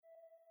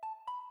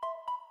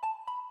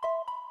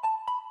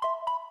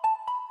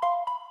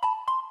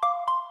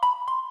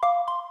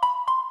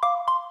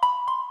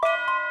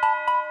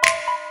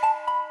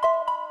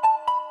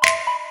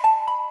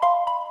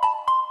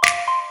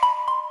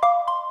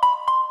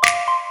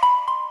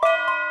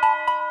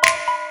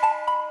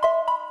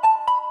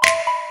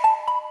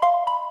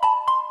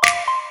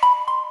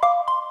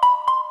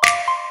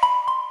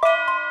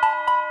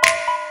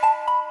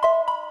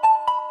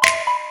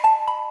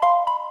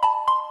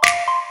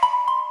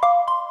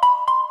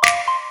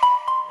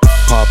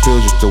5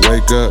 pills just to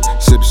wake up.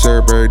 Sip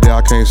syrup every day,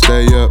 I can't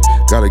stay up.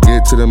 Gotta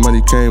get to the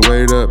money, can't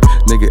wait up.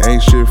 Nigga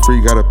ain't shit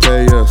free, gotta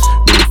pay us.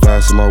 Nigga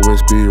fast in my whip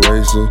speed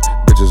racer.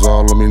 Bitches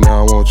all on me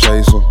now, I won't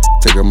chase them.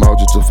 Take them out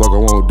just to fuck, I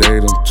won't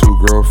date them.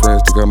 2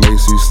 girlfriends, think I may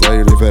see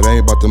Slater. If it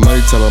ain't about the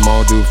money, tell them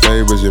I don't do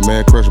favors. Your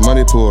man crush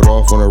money, pulled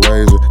off on a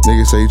razor.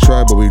 Niggas say he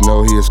tried, but we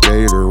know he a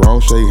skater. I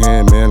don't shake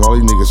hand, man, all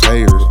these niggas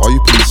haters. All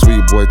you pretty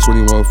sweet, boy,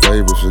 21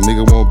 favors. If a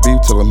nigga won't beef,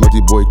 tell him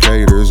healthy boy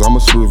caters. I'm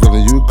a smooth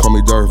villain, you call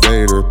me Darth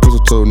Vader.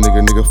 Pistol toe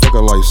nigga, fuck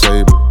a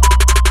lightsaber.